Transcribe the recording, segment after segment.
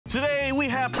Today we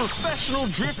have professional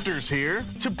drifters here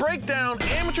to break down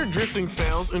amateur drifting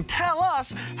fails and tell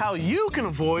us how you can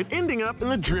avoid ending up in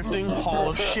the Drifting Hall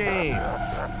of Shame.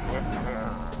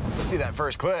 Let's see that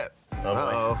first clip. Oh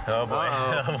boy. Oh boy.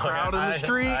 Uh-oh. Crowd in the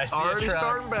street, already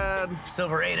starting bad.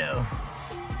 Silverado.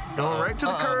 Going right to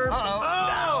the curb.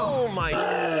 Oh my.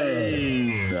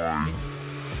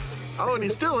 Oh, and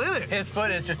he's still in it. His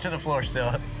foot is just to the floor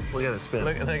still. Look at it spin.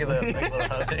 Look at the little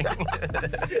hub thing.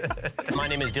 My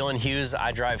name is Dylan Hughes.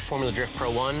 I drive Formula Drift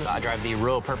Pro 1. I drive the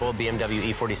royal purple BMW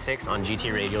E46 on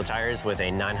GT radial tires with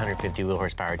a 950 wheel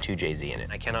horsepower 2JZ in it.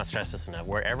 I cannot stress this enough.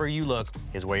 Wherever you look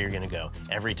is where you're gonna go,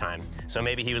 every time. So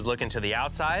maybe he was looking to the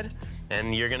outside,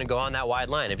 and you're gonna go on that wide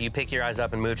line. If you pick your eyes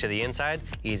up and move to the inside,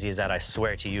 easy as that, I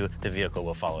swear to you, the vehicle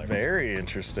will follow it. Very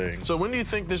interesting. So when do you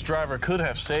think this driver could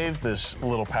have saved this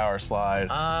little power slide?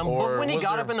 But when he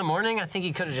got up in the morning, I think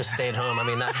he could have just stayed home. I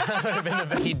mean, that would have been the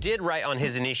best. He did right on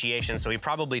his initiation, so he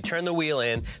probably turned the wheel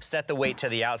in, set the weight to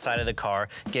the outside of the car,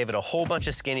 gave it a whole bunch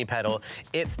of skinny pedal,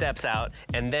 it steps out,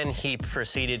 and then he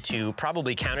proceeded to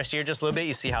probably countersteer just a little bit.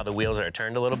 You see how the wheels are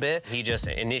turned a little bit. He just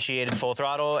initiated full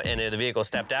throttle, and the vehicle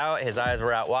stepped out. His eyes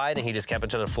were out wide, and he just kept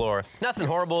it to the floor. Nothing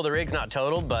horrible, the rig's not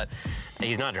totaled, but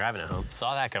he's not driving it home.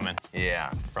 Saw that coming. Yeah.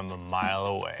 From a mile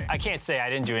away. I can't say I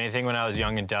didn't do anything when I was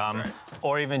young and dumb,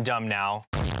 or even dumb now.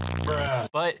 Bruh.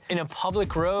 But in a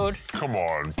public road, come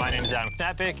on. My name is Adam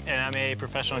Knapik, and I'm a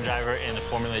professional driver in the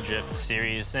Formula Drift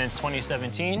series since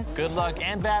 2017. Good luck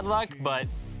and bad luck, but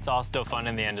it's all still fun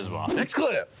in the end as well. Next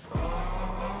clip.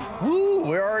 Woo,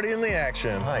 we're already in the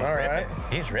action. Oh, all right.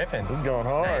 He's ripping. He's going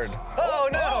hard. Nice. Oh,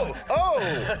 no.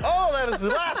 Oh, that is the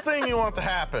last thing you want to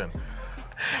happen.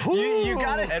 You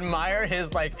gotta admire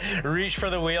his, like, reach for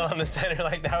the wheel on the center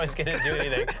like that was gonna do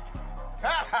anything.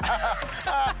 How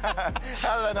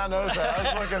did I not notice that?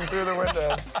 I was looking through the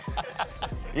windows.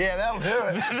 Yeah, that'll do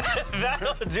it.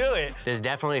 That'll do it. This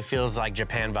definitely feels like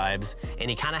Japan vibes, and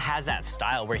he kind of has that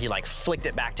style where he like flicked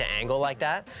it back to angle like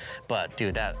that. But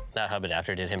dude, that hub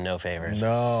adapter did him no favors.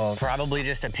 No. Probably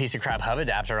just a piece of crap hub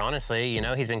adapter, honestly. You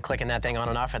know, he's been clicking that thing on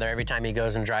and off of there every time he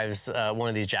goes and drives one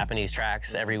of these Japanese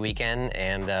tracks every weekend.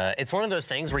 And it's one of those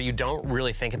things where you don't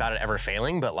really think about it ever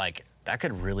failing, but like, that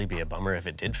could really be a bummer if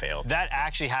it did fail. That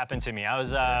actually happened to me. I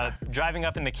was driving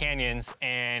up in the canyons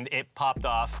and it popped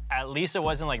off. At least it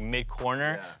wasn't like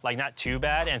mid-corner, like not too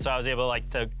bad. And so I was able like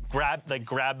to grab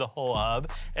the whole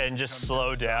hub and just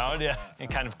slow down, and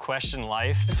kind of question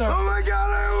life. Oh my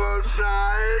God, I almost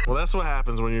died. Well, that's what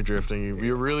happens when you're drifting.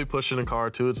 You're really pushing a car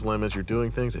to its limits. You're doing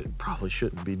things it probably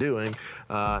shouldn't be doing,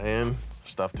 and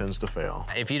stuff tends to fail.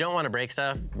 If you don't want to break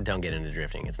stuff, don't get into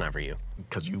drifting. It's not for you.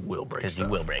 Because you will break stuff. Because you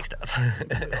will break stuff.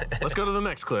 Let's go to the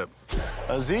next clip.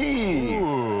 A Z.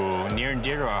 Ooh, near and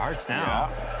dear to our hearts now.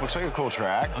 Yeah, looks like a cool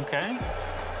track. Okay.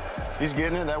 He's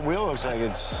getting it. That wheel looks like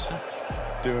it's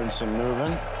doing some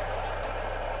moving.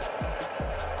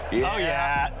 Yeah. Oh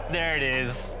yeah, there it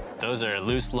is. Those are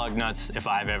loose lug nuts if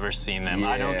I've ever seen them. Yeah.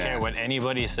 I don't care what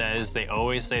anybody says. They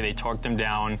always say they torque them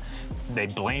down. They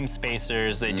blame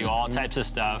spacers. They do all types of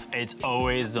stuff. It's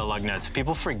always the lug nuts.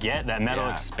 People forget that metal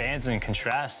expands and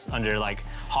contrasts under like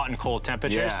hot and cold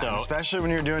temperatures. Yeah, so especially when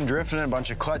you're doing drifting and a bunch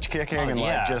of clutch kicking and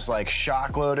like just like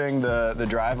shock loading the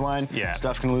driveline. Yeah.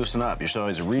 Stuff can loosen up. You should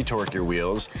always retorque your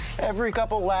wheels every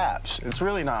couple laps. It's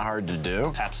really not hard to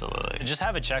do. Absolutely. Just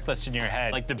have a checklist in your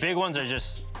head. Like the big ones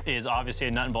is obviously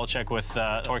a nut and bolt check with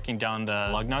torquing down the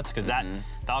lug nuts, because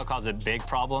that'll cause a big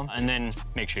problem. And then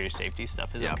make sure your safety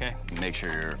stuff is okay. Make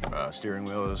sure your steering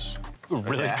wheel is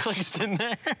really attached. clicked in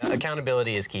there.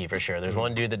 Accountability is key for sure. There's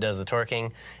one dude that does the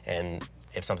torquing, and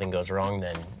if something goes wrong,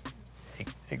 then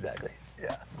exactly.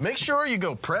 Yeah. Make sure you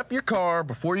go prep your car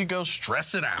before you go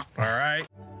stress it out, all right?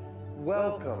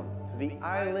 Welcome to the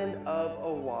island of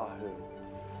Oahu,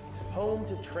 home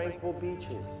to tranquil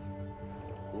beaches,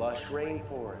 lush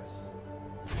rainforests,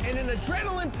 and an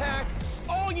adrenaline-packed,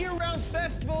 all-year-round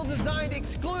festival designed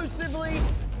exclusively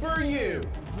for you.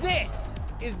 This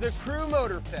is the Crew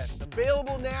Motor Fest,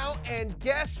 available now, and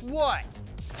guess what?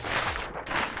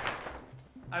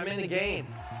 I'm in the game.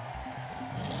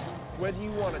 Whether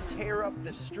you want to tear up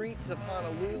the streets of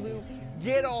Honolulu,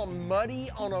 get all muddy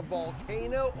on a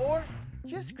volcano, or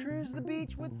just cruise the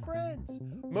beach with friends,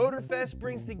 Motorfest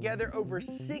brings together over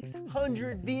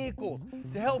 600 vehicles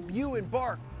to help you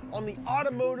embark on the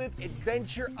automotive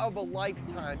adventure of a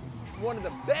lifetime. One of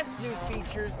the best new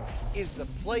features is the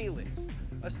playlist,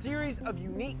 a series of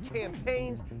unique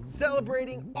campaigns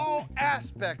celebrating all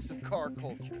aspects of car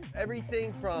culture.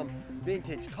 Everything from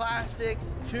vintage classics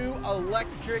to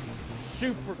electric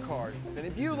supercars. And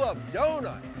if you love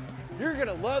donuts, You're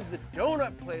gonna love the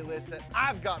donut playlist that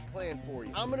I've got planned for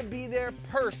you. I'm gonna be there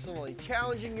personally,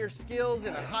 challenging your skills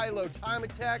in a high-low time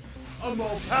attack, a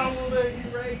mobility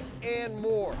race, and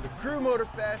more. The Crew Motor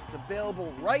Fest's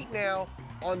available right now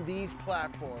on these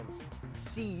platforms.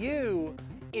 See you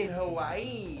in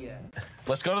Hawaii.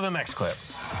 Let's go to the next clip.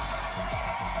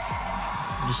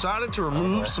 Decided to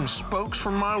remove some spokes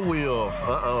from my wheel.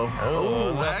 Uh-oh.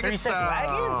 Oh, wagon 36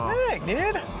 wagon? Sick,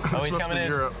 dude. Oh, he's coming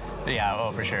in. Europe. Yeah,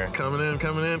 oh, for sure. Coming in.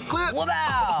 Clip.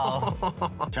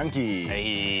 Wow. Chunky.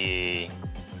 Hey.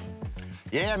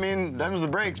 Yeah, I mean, them's the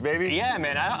brakes, baby. Yeah,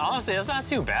 man, honestly, that's not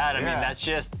too bad. I mean, that's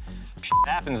just, shit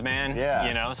happens, man. Yeah.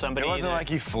 You know, somebody. It wasn't like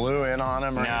he flew in on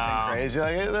him or anything crazy.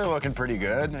 Like, they're looking pretty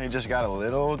good. He just got a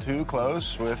little too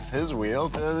close with his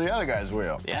wheel to the other guy's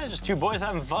wheel. Yeah, just two boys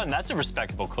having fun. That's a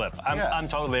respectable clip. I'm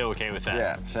totally okay with that.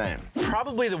 Yeah, same.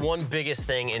 Probably the one biggest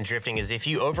thing in drifting is if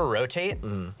you over-rotate,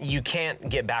 you can't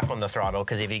get back on the throttle,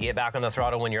 because if you get back on the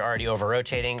throttle when you're already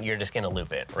over-rotating, you're just gonna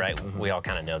loop it, right? We all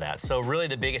kind of know that. So really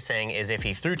the biggest thing is if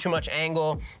he threw too much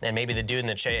angle, and maybe the dude in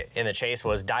the chase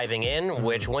was diving in,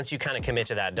 which once you kind of commit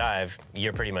to that dive,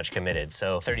 you're pretty much committed.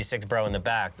 So 36 bro in the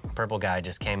back, the purple guy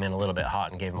just came in a little bit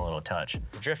hot and gave him a little touch.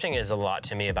 Drifting is a lot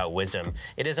to me about wisdom.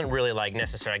 It isn't really like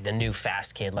necessarily like the new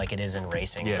fast kid like it is in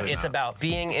racing. Yeah, it's about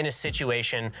being in a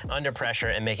situation under pressure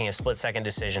and making a split-second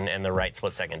decision and the right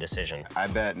split-second decision. I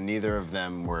bet neither of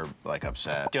them were like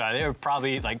upset. Dude, they were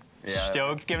probably like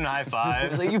stoked, giving high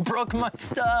fives. Like, you broke my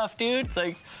stuff, dude. It's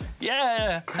like,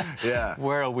 yeah. Yeah.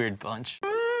 We're a weird bunch.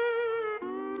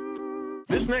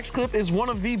 This next clip is one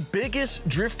of the biggest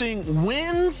drifting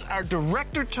wins our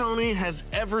director Tony has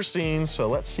ever seen, so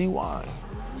let's see why.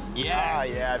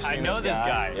 Yes. Yeah, I've seen I know this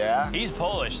guy. Yeah. He's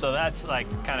Polish, so that's like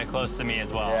kind of close to me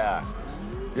as well. Yeah.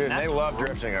 Dude, That's they love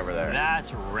drifting over there.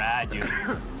 That's rad, dude.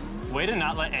 Way to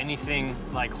not let anything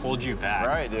like hold you back.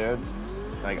 Right, dude.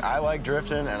 Like, I like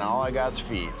drifting and all I got's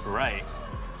feet. Right.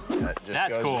 That just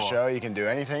That's goes cool. to show you can do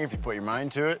anything if you put your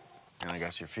mind to it. And I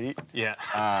guess your feet. Yeah.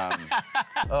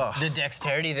 The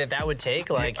dexterity that would take,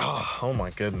 like, Oh my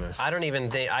goodness. I don't even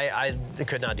think, I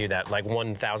could not do that. Like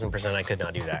 1,000% I could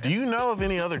not do that. Do you know of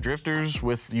any other drifters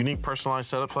with unique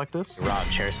personalized setups like this? Rob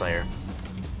Chairslayer.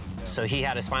 So he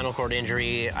had a spinal cord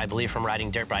injury, I believe, from riding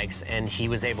dirt bikes, and he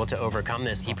was able to overcome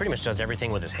this. He pretty much does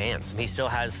everything with his hands. He still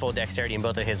has full dexterity in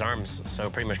both of his arms, so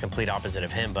pretty much complete opposite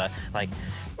of him, but like,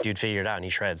 dude figured it out and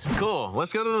he shreds. Cool,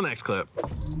 let's go to the next clip.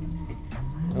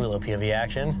 A little POV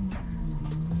action.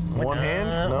 One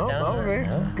hand? No? Oh, okay.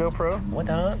 GoPro. What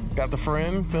the? Got the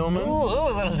friend filming. Ooh,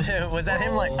 a little dude. Was that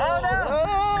him like, oh no!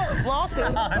 Oh, lost it.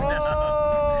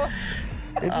 Oh,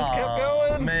 no. It just kept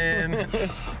going. Man.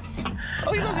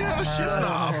 Oh, he doesn't even have a shift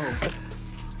knob.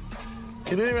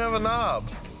 He didn't even have a knob.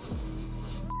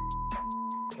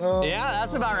 Yeah,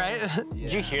 that's about right.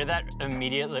 Did you hear that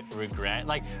immediate regret?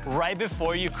 Like, right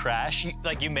before you crash,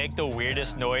 you make the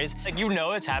weirdest noise. Like, you know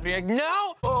it's happening. Like,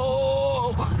 no!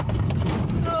 Oh!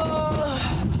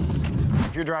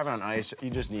 If you're driving on ice, you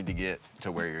just need to get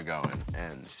to where you're going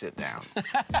and sit down.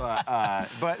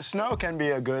 But snow can be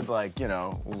a good, like, you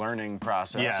know, learning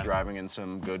process. Yeah. Driving in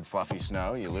some good fluffy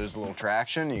snow, you lose a little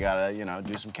traction. You gotta, you know,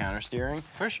 do some counter steering.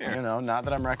 For sure. You know, not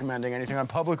that I'm recommending anything on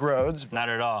public roads. Not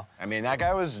at all. I mean, that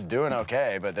guy was doing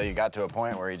okay, but then you got to a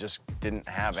point where he just didn't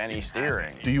have any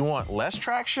steering. Do you want less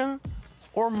traction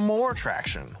or more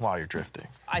traction while you're drifting?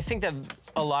 I think that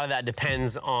a lot of that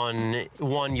depends on,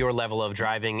 one, your level of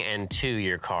driving, and two,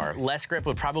 your car. Less grip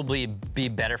would probably be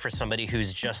better for somebody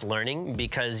who's just learning,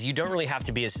 because you don't really have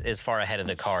to be as far ahead of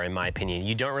the car, in my opinion.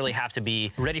 You don't really have to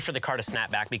be ready for the car to snap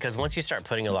back, because once you start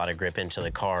putting a lot of grip into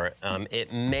the car,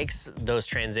 it makes those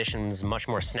transitions much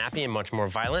more snappy and much more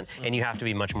violent, and you have to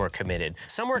be much more committed.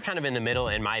 Somewhere kind of in the middle,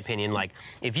 in my opinion, like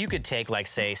if you could take, like,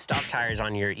 say, stock tires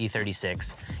on your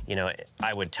E36, you know,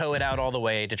 I would tow it out all the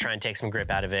way to try and take some grip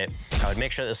out of it. I would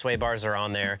make sure the sway bars are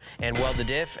on there and weld the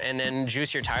diff, and then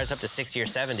juice your tires up to 60 or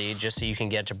 70 just so you can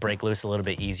get to break loose a little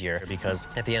bit easier, because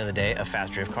at the end of the day, a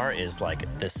fast drift car is like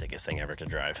the sickest thing ever to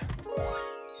drive.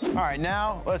 All right,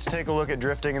 now let's take a look at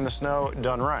drifting in the snow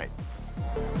done right.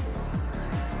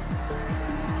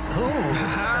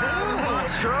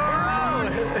 Box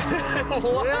truck!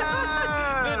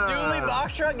 The dually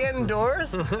box truck getting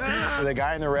doors? The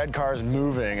guy in the red car is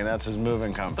moving, and that's his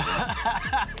moving company.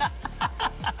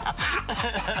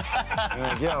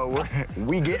 Like, yo,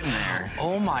 we getting there.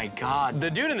 Oh my God. The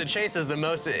dude in the chase is the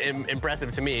most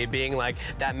impressive to me, being like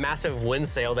that massive wind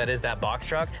sail that is that box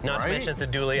truck. Not to mention it's a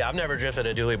dually. I've never drifted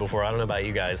a dually before. I don't know about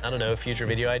you guys. I don't know, future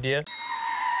video idea.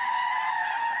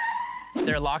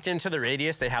 They're locked into the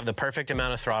radius. They have the perfect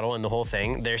amount of throttle in the whole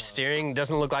thing. Their steering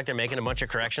doesn't look like they're making a bunch of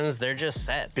corrections. They're just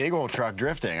set. Big old truck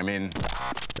drifting. I mean,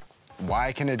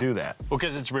 Why can it do that?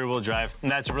 Because it's rear-wheel drive,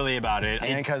 and that's really about it.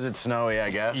 And because it's snowy, I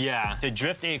guess. Yeah, to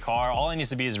drift a car, all it needs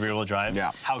to be is rear-wheel drive.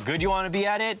 Yeah. How good you want to be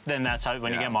at it, then that's how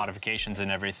when you get modifications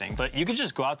and everything. But you could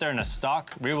just go out there in a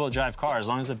stock rear-wheel drive car as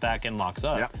long as the back end locks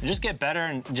up. Yep. Just get better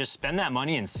and just spend that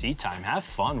money in seat time. Have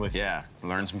fun with it. Yeah,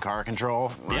 learn some car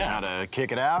control, learn how to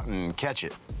kick it out and catch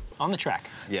it. On the track.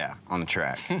 Yeah, on the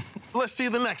track. Let's see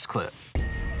the next clip.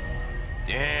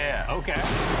 Yeah. Okay.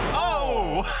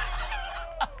 Oh!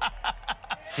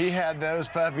 He had those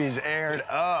puppies aired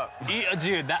up.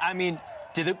 Dude, that, I mean,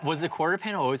 was the quarter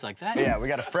panel always like that? Yeah, we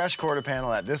got a fresh quarter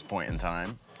panel at this point in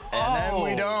time. And then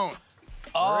we don't.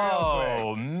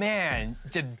 Oh, man,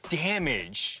 the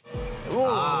damage.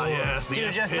 Ah, yes, the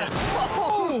Dude, just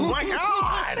Oh, my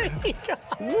God!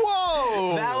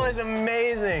 Whoa! That was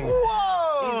amazing.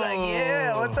 Whoa! He's like,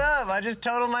 yeah, what's up? I just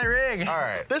totaled my rig. All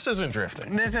right, this isn't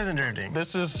drifting. This isn't drifting.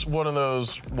 This is one of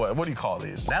those, what do you call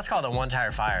these? That's called a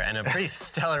one-tire fire, and a pretty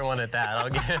stellar one at that. I'll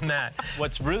give him that.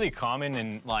 What's really common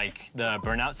in like the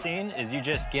burnout scene is you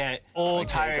just get old Like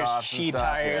tires, takeoffs and cheap stuff,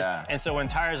 tires, yeah. and so when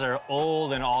tires are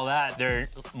old and all that, they're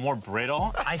more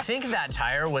brittle. I think that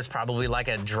tire was probably like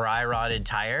a dry rotted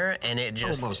tire, and it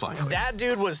just, most likely. that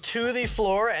dude was to the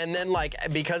floor, and then like,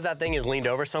 because that thing is leaned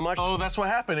over so much, Oh, that's what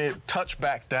happened. It touched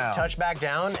back down. touch back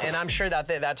down, and I'm sure that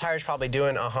that tire's probably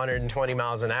doing 120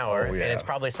 miles an hour, Oh, yeah. and it's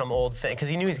probably some old thing, because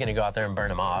he knew he was gonna go out there and burn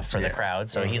them off for the crowd,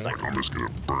 so he's like, I'm just gonna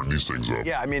burn these things up.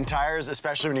 Yeah, I mean, tires,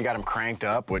 especially when you got them cranked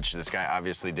up, which this guy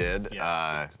obviously did,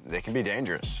 they can be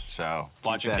dangerous. So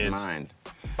Watch keep your that in kids. mind.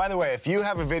 By the way, if you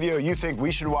have a video you think we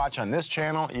should watch on this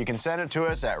channel, you can send it to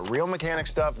us at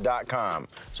realmechanicstuff.com.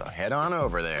 So head on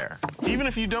over there. Even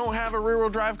if you don't have a rear-wheel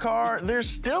drive car, there's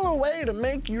still a way to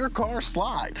make your car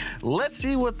slide. Let's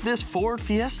see what this Ford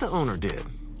Fiesta owner did.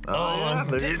 Yeah,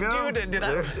 there you go. dude,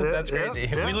 that's crazy.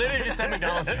 We literally just said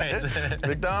McDonald's trays.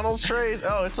 McDonald's trays.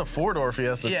 Oh, it's a four-door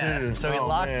Fiesta too. So he Oh,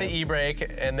 locks man. the e-brake,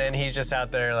 and then he's just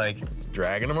out there like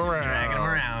dragging them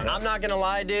around. I'm not gonna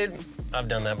lie, dude. I've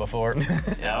done that before.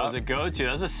 That was a go-to.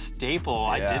 That was a staple.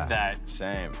 I Yeah, did that.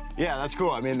 Same. Yeah, that's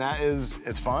cool. I mean,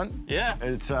 it's fun. Yeah.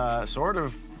 It's sort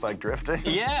of like drifting.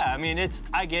 Yeah, I mean,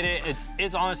 I get it.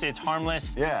 It's honestly, it's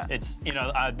harmless. Yeah. It's,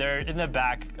 they're in the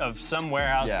back of some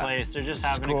warehouse place. They're just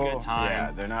having a good time.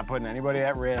 Yeah, they're not putting anybody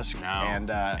at risk. No. And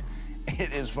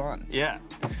it is fun. Yeah.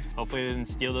 Hopefully they didn't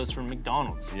steal those from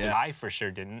McDonald's. 'Cause Yeah. I for sure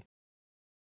didn't.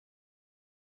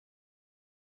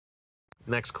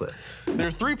 Next clip. There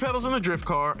are 3 pedals in a drift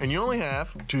car, and you only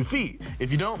have 2 feet.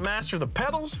 If you don't master the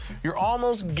pedals, you're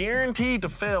almost guaranteed to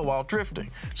fail while drifting.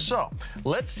 So,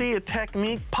 let's see a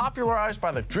technique popularized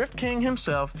by the drift king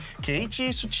himself, Keiichi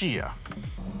Tsuchiya.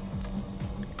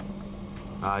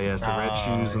 Ah, yes, the red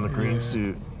shoes and the green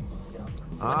suit.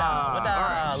 All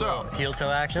right, so heel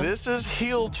toe action. this is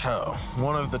heel toe,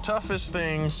 one of the toughest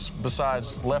things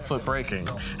besides left foot braking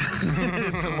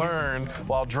to learn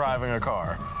while driving a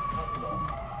car.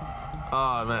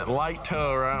 Oh, that light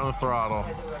toe right on the throttle.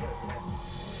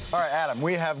 All right, Adam,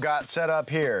 we have got set up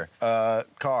here a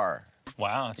car.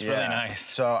 Wow, it's really nice.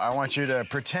 So I want you to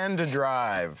pretend to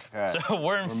drive. So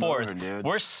we're in fourth. moving, dude.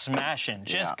 We're smashing,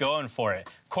 just going for it.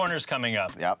 Corners coming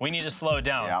up. Yep. We need to slow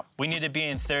down. Yep. We need to be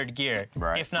in third gear,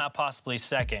 Right. if not possibly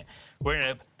second. We're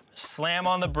gonna slam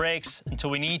on the brakes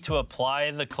until we need to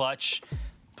apply the clutch.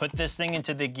 Put this thing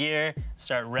into the gear,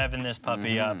 start revving this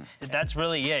puppy up. That's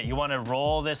really it. You want to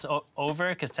roll this over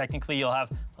because technically you'll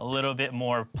have a little bit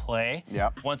more play.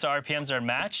 Yep. Once the RPMs are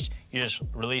matched, you just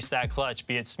release that clutch.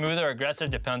 Be it smooth or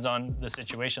aggressive, depends on the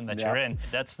situation that you're in.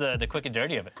 That's the quick and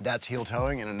dirty of it. That's heel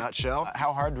towing in a nutshell.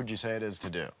 How hard would you say it is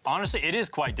to do? Honestly, it is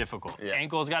quite difficult. Yeah.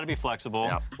 Ankle's got to be flexible.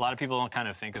 Yep. A lot of people don't kind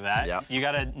of think of that. Yep. You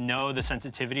got to know the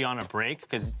sensitivity on a brake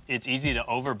because it's easy to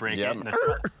over brake Yep. it.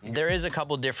 There is a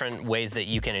couple different ways that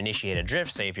you can initiate a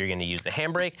drift, say if you're gonna use the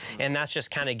handbrake, and that's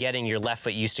just kind of getting your left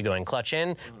foot used to going clutch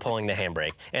in, pulling the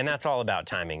handbrake. And that's all about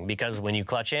timing, because when you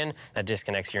clutch in, that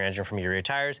disconnects your engine from your rear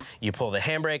tires. You pull the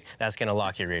handbrake, that's gonna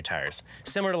lock your rear tires.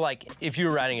 Similar to like if you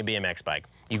were riding a BMX bike,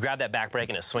 you grab that back brake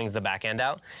and it swings the back end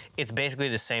out. It's basically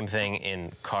the same thing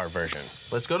in car version.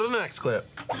 Let's go to the next clip.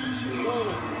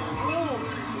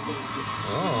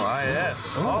 Oh,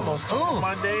 yes. Almost took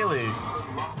my daily.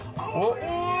 Whoa,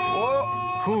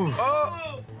 whoa,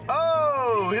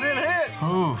 oh, he didn't hit.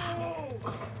 Oof.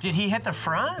 Did he hit the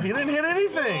front? He didn't hit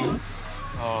anything.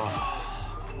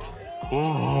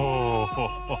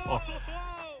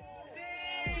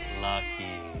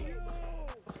 Lucky.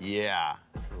 Yeah.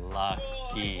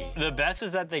 Lucky. The best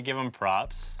is that they give him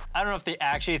props. I don't know if they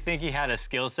actually think he had a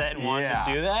skill set and wanted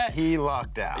to do that. He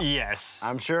lucked out. Yes.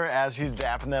 I'm sure as he's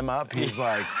dapping them up, he's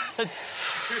like,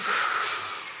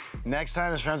 Next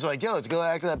time his friends are like, yo, let's go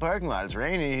back to that parking lot. It's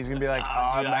rainy. He's gonna be like,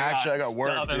 I got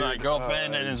work. And my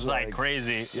girlfriend, and it's like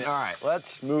crazy. Yeah. All right,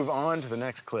 let's move on to the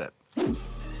next clip. ABS.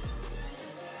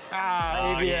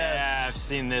 Yeah, I've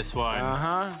seen this one.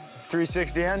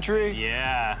 360 entry.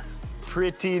 Yeah.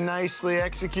 Pretty nicely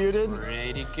executed.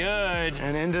 Pretty good.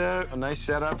 And into a nice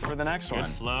setup for the next one. Good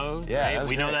flow. Yeah, right?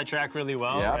 We know that track really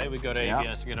well, right? We go to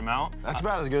ABS to get them out. That's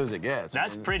about as good as it gets.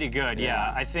 That's pretty good,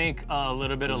 yeah. I think a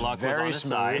little bit of luck was on the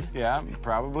side. Yeah,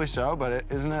 probably so, but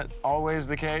isn't it always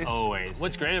the case? Always.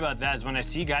 What's great about that is when I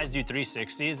see guys do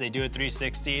 360s, they do a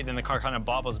 360, then the car kind of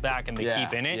bobbles back and they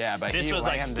keep in it. Yeah, but this was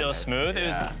like still smooth.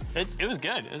 Yeah. It was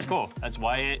good. It was cool. That's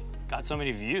why it got so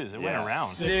many views. It went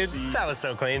around. Dude, that was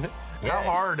so clean. How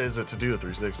hard is it to do a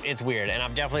 360? It's weird, and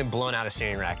I've definitely blown out a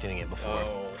steering rack doing it before.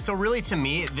 So really, to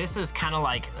me, this is kind of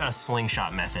like a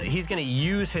slingshot method. He's gonna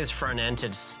use his front end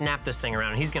to snap this thing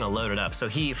around, and he's gonna load it up. So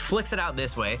he flicks it out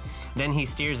this way, then he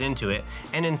steers into it,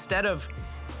 and instead of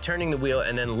turning the wheel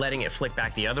and then letting it flick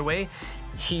back the other way,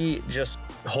 he just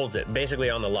holds it,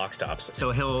 basically on the lock stops. So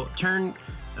he'll turn,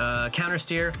 counter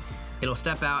steer, it'll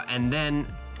step out, and then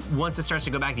once it starts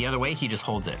to go back the other way, he just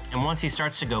holds it. And once he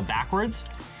starts to go backwards,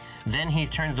 then he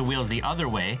turns the wheels the other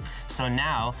way. So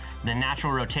now the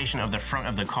natural rotation of the front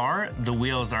of the car, the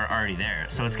wheels are already there.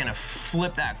 So it's gonna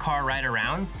flip that car right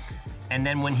around. And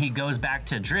then when he goes back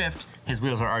to drift, his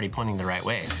wheels are already pointing the right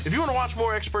way. If you want to watch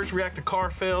more experts react to car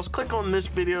fails, click on this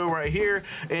video right here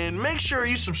and make sure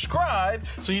you subscribe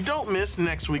so you don't miss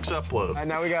next week's upload. And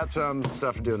now we got some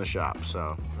stuff to do in the shop,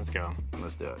 so let's go.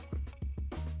 Let's do it.